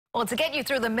Well, to get you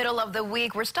through the middle of the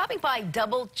week, we're stopping by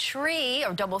DoubleTree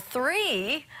or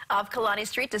Double3 of Kalani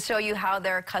Street to show you how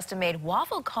their custom-made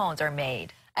waffle cones are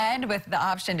made. And with the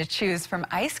option to choose from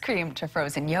ice cream to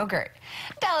frozen yogurt.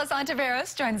 Dallis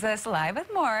Ontiveros joins us live with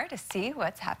more to see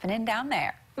what's happening down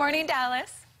there. Morning,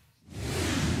 Dallis.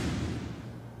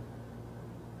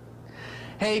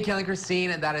 Hey, Kelly,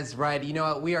 Christine, that is right. You know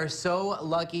what? We are so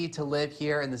lucky to live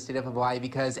here in the state of Hawaii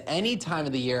because any time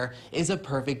of the year is a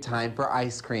perfect time for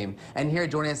ice cream. And here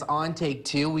joining us on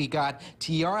Take2, we got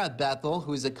Tiara Bethel,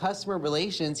 who's a customer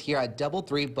relations here at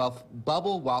Double3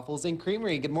 Bubble Waffles and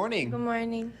Creamery. Good morning. Good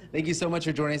morning. Thank you so much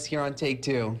for joining us here on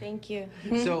Take2. Thank you.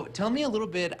 So tell me a little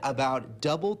bit about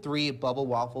Double3 Bubble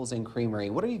Waffles and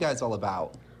Creamery. What are you guys all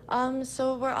about?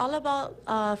 So we're all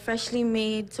about freshly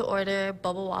made to order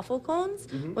bubble waffle cones,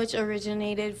 which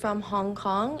originated from Hong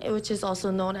Kong, which is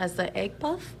also known as the egg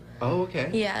puff. Oh, okay.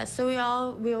 Yeah, so we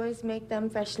always make them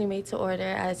freshly made to order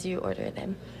as you order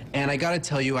them. And I gotta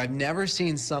tell you, I've never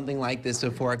seen something like this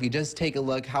before. If you just take a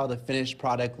look how the finished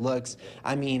product looks,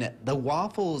 I mean, the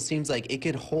waffle seems like it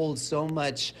could hold so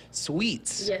much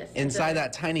sweets inside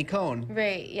that tiny cone.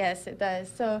 Right, yes, it does.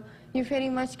 So you pretty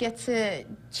much get to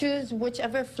choose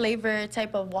whichever flavor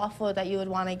type of waffle that you would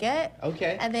want to get.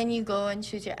 Okay. And then you go and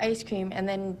choose your ice cream, and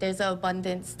then there's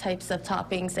abundance types of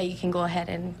toppings that you can go ahead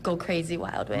and go crazy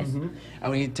wild with.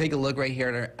 And when you take a look right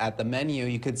here at the menu,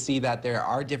 you could see that there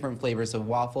are different flavors of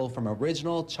waffle, from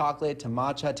original, chocolate, to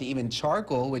matcha, to even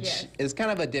charcoal, which is kind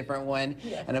of a different one.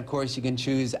 And of course, you can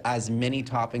choose as many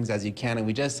toppings as you can. And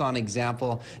we just saw an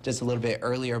example just a little bit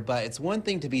earlier, but it's one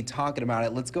thing to be talking about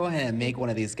it. Let's go ahead and make one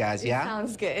of these guys, yeah? It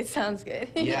sounds good. It sounds good.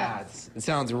 Yeah, it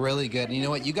sounds really good. And you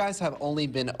know what? You guys have only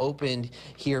been opened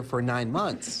here for 9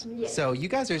 months. So you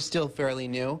guys are still fairly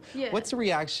new. What's the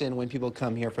reaction when people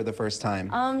come here for the first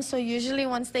time? So usually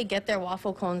once they get their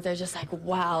waffle cones, they're just like,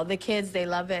 wow. The kids, they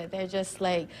love it. They're just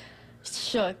like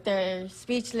shook. They're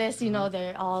speechless. You know,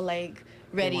 they're all like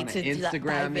ready to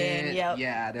Instagram it. Yep.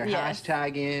 Yeah, they're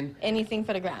hashtagging. Anything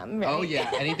for the gram, right? Oh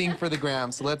yeah, anything for the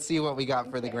gram. So let's see what we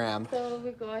got for the gram. So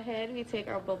we go ahead, we take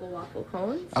our bubble waffle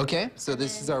cones. Okay, so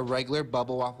this is our regular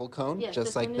bubble waffle cone,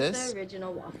 just like this. This is the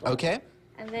original waffle. Okay.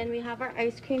 And then we have our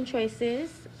ice cream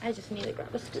choices. I just need to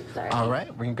grab a scoop, sorry. All right,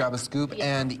 we're gonna grab a scoop,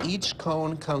 and each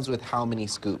cone comes with how many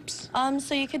scoops?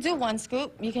 So you could do 1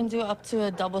 scoop. You can do up to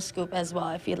a double scoop as well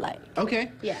if you'd like.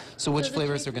 Okay. Yeah. So which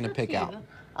flavors are gonna pick out?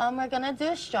 We're gonna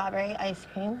do strawberry ice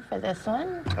cream for this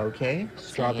one. Okay,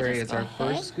 strawberry is our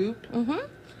first scoop.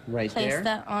 Right there. Place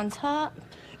that on top.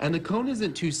 And the cone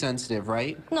isn't too sensitive,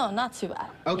 right? No, not too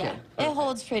bad. Okay. Yeah. It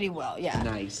holds pretty well, yeah.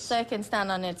 Nice. So it can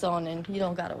stand on its own and you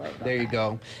don't gotta worry about that. There you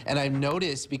go. And I've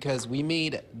noticed, because we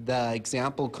made the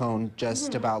example cone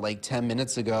just about like 10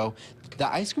 minutes ago,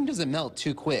 the ice cream doesn't melt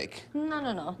too quick.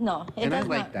 No. It does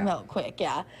not melt quick,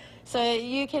 yeah. So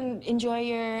you can enjoy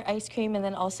your ice cream and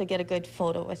then also get a good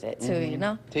photo with it too, you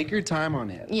know? Take your time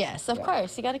on it. Yes, of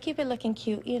course. You gotta keep it looking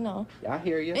cute, you know. Yeah, I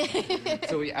hear you.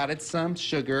 So we added some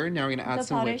sugar. Now we're gonna add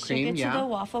some whipped cream. To the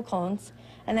waffle cones.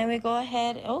 And then we go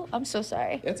ahead, oh, I'm so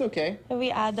sorry. It's okay. And we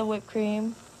add the whipped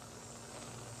cream.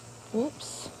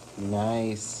 Oops.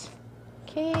 Nice.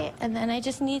 Okay, and then I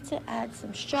just need to add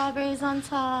some strawberries on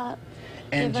top.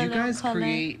 And do you guys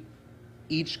create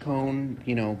each cone,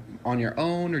 you know, on your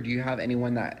own, or do you have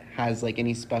anyone that has like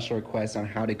any special requests on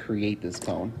how to create this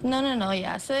cone? No,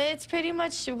 yeah. So it's pretty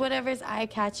much whatever's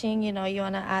eye-catching, you know, you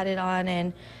want to add it on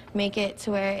and make it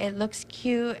to where it looks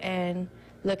cute and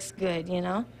looks good, you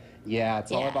know? Yeah,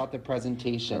 it's all about the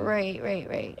presentation.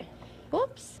 Right.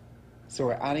 Whoops. So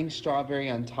we're adding strawberry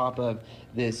on top of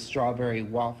this strawberry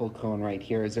waffle cone right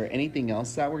here. Is there anything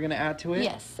else that we're gonna add to it?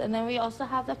 Yes, and then we also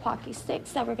have the Pocky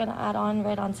sticks that we're gonna add on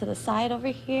right onto the side over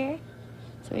here.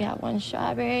 So we have 1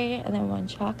 strawberry and then 1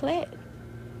 chocolate.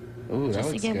 Ooh, that looks good.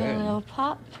 Just to give it a little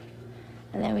pop.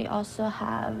 And then we also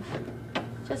have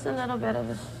just a little bit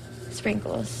of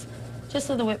sprinkles, just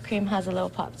so the whipped cream has a little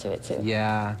pop to it too.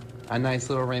 Yeah. A nice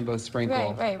little rainbow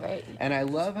sprinkle. Right. And I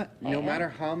love, no matter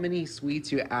how many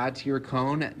sweets you add to your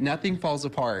cone, nothing falls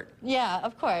apart. Yeah,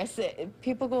 of course.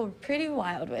 People go pretty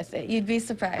wild with it. You'd be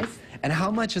surprised. And how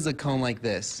much is a cone like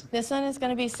this? This one is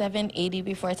going to be $7.80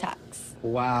 before tax.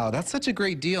 Wow, that's such a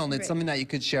great deal, and it's something that you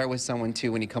could share with someone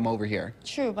too when you come over here.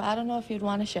 True, but I don't know if you'd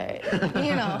want to share it.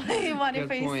 You know, you want it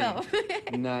for yourself.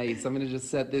 Nice. I'm going to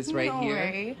just set this right here.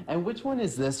 Worry. And which one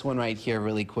is this one right here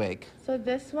really quick? So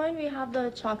this one, we have the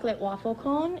chocolate waffle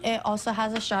cone. It also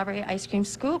has a strawberry ice cream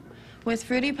scoop with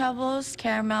Fruity Pebbles,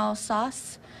 caramel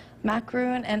sauce,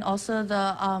 macaroon, and also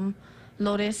the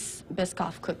Lotus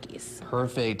Biscoff cookies.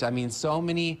 Perfect. I mean, so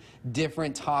many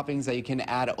different toppings that you can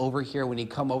add over here when you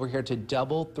come over here to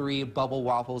Double 3 Bubble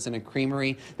Waffles in a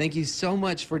Creamery. Thank you so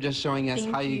much for just showing us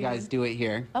how you guys do it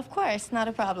here. Of course, not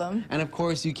a problem. And of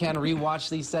course, you can rewatch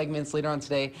these segments later on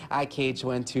today at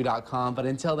KHON2.com. But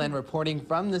until then, reporting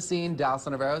from the scene, Dallis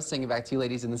and sending it back to you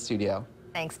ladies in the studio.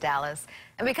 Thanks, Dallas.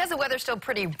 And because the weather's still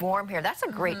pretty warm here, that's a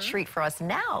great treat for us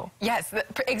now. Yes,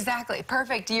 exactly.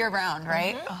 Perfect year-round,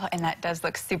 right? Oh, and that does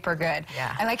look super good.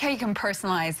 Yeah. I like how you can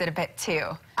personalize it a bit,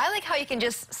 too. I like how you can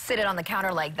just sit it on the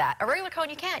counter like that. A regular cone,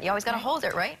 you can't. You always got to hold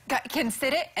it, right? Can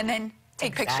sit it and then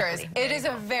take Exactly. pictures. It is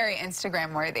a very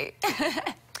Instagram-worthy.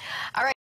 All right.